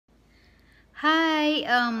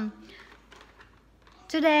Finally,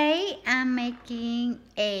 today I'm making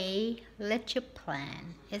a Leche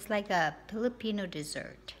Flan. It's like a Filipino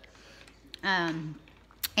dessert.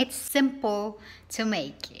 It's simple to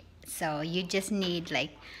make. So you just need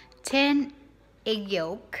like 10 egg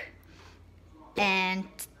yolk and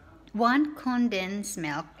 1 condensed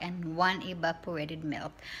milk and 1 evaporated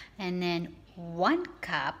milk, and then 1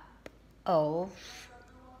 cup of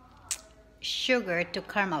sugar to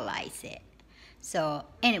caramelize it. So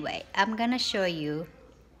anyway, I'm gonna show you.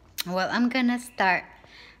 Well, I'm gonna start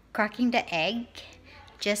cracking the egg,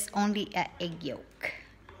 just only an egg yolk.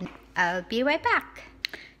 I'll be right back.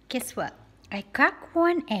 Guess what? I crack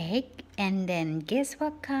 1 egg, and then guess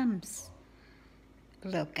what comes?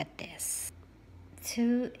 Look at this.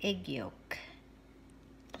 2 egg yolk.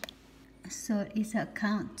 So it's a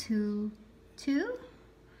count to 2.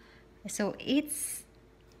 So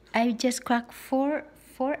I just cracked four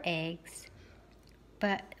eggs,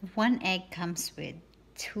 but 1 egg comes with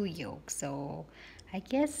 2 yolks. So I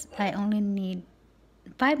guess I only need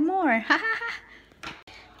 5 more.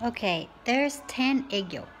 Okay, there's 10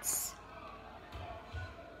 egg yolks.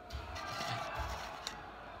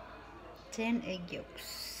 10 egg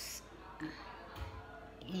yolks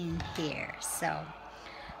in here. So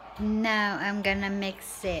now I'm gonna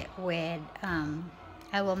mix it with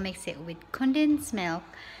I will mix it with condensed milk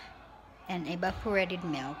and evaporated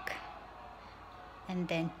milk, and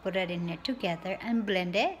then put it in there together and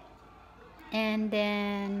blend it, and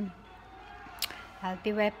then I'll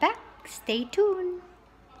be right back. Stay tuned.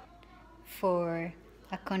 For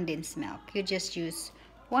a condensed milk, you just use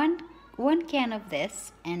one can of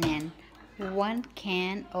this, and then 1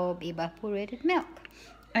 can of evaporated milk.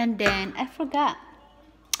 And then I forgot,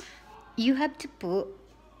 you have to put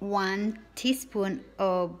 1 teaspoon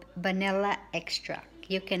of vanilla extract.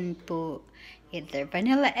 You can put either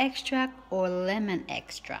vanilla extract or lemon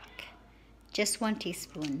extract. Just 1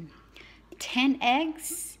 teaspoon. 10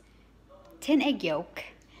 eggs, 10 egg yolk,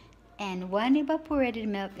 and 1 evaporated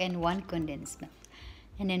milk and 1 condensed milk,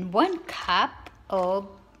 and then 1 cup of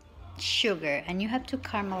sugar, and you have to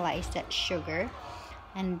caramelize that sugar,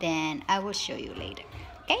 and then I will show you later.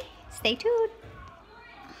 Okay, stay tuned.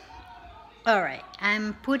 Alright,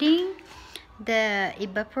 I'm putting the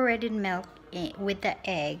evaporated milk with the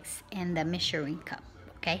eggs and the measuring cup.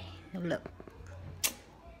 Okay, look.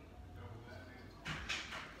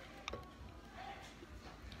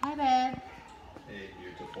 Hi, babe. Hey,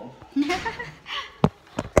 beautiful.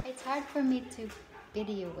 It's hard for me to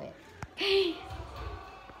video it.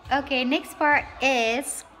 Okay, next part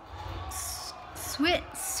is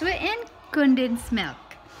sweetened condensed milk.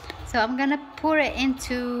 So I'm gonna pour it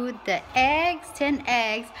into the eggs, 10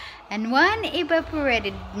 eggs, and 1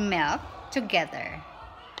 evaporated milk together.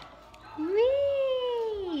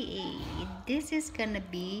 Whee! This is gonna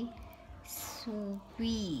be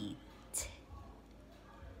sweet.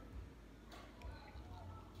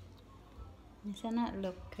 Does that not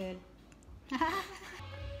look good?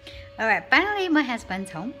 Alright, finally my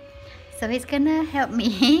husband's home. So he's gonna help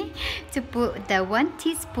me to put the 1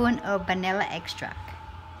 teaspoon of vanilla extract.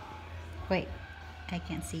 Wait, I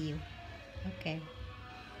can't see you. Okay.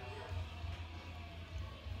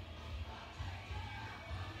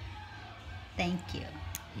 Thank you.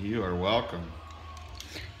 You are welcome.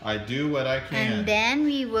 I do what I can. And then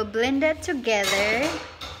we will blend it together.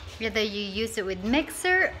 Whether you use it with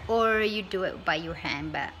mixer or you do it by your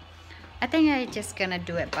hand, but I think I'm just gonna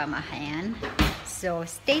do it by my hand. So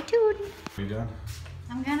stay tuned. Are you done?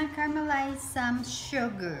 I'm gonna caramelize some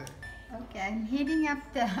sugar. Okay, I'm heating up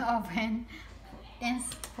the oven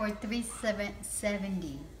for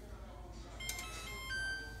 370.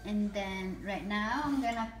 And then right now I'm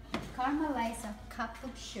gonna caramelize a cup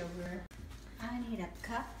of sugar. I need a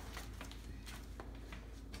cup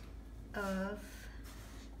of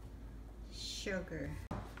sugar.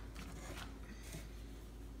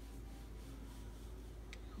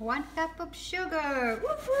 1 cup of sugar.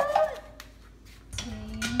 Woo-hoo!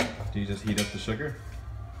 Do you just heat up the sugar?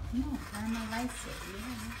 No, caramelize it.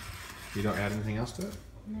 Yeah. You don't add anything else to it?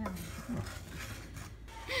 No.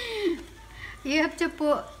 You have to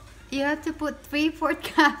put 3/4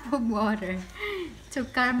 cup of water to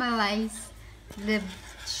caramelize the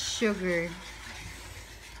sugar.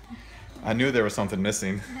 I knew there was something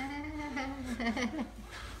missing.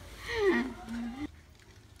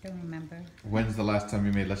 Don't remember. When's the last time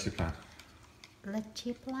you made leche flan?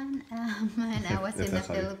 Leche Flan? When I was in the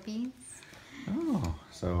Philippines. Oh,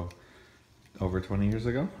 so over 20 years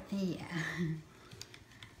ago? Yeah.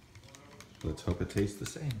 Let's hope it tastes the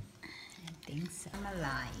same. I think so.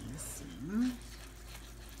 Caramelizing.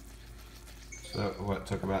 So what,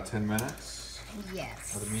 took about 10 minutes?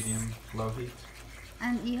 Yes. At a medium, low heat.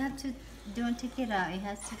 And you have to, don't take it out. It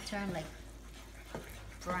has to turn like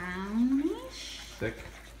brownish. Thick.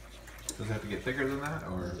 Does it have to get thicker than that,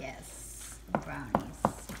 or? Yes, brownies.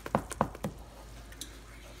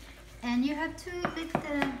 And you have to let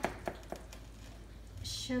the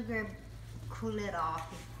sugar cool it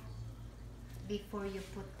off before you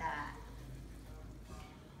put that.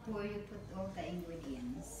 Before you put all the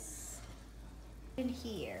ingredients in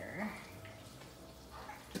here.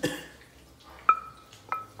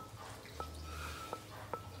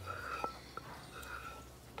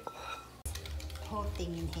 Whole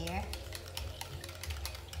thing in here.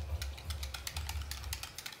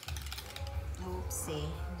 Oopsie.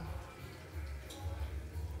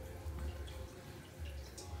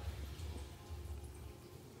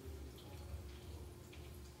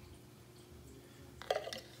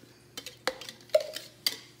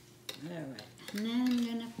 Alright, now I'm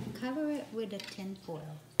gonna cover it with a tin foil.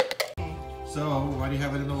 Okay. So, why do you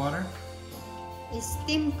have it in the water? It's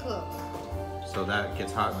steam cook. So that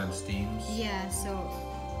gets hot and then steams? Yeah, so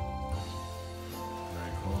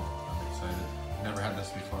Very cool. I'm excited. Never had this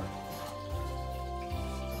before.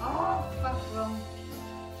 oh fuck, wrong.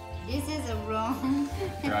 This is a wrong.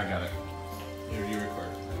 Here, I got it. Here, you record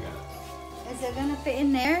it. I got it. Is it gonna fit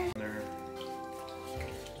in there? There.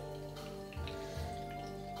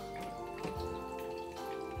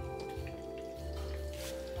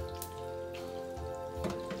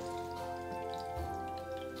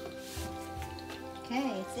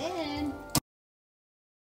 Okay, it's in.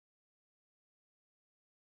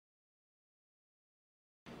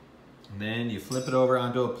 And then you flip it over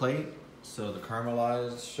onto a plate so the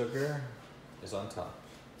caramelized sugar is on top.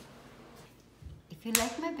 If you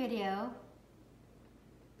like my video,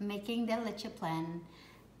 making the Leche Flan,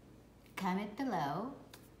 comment below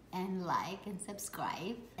and like and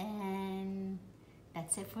subscribe. And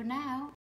that's it for now.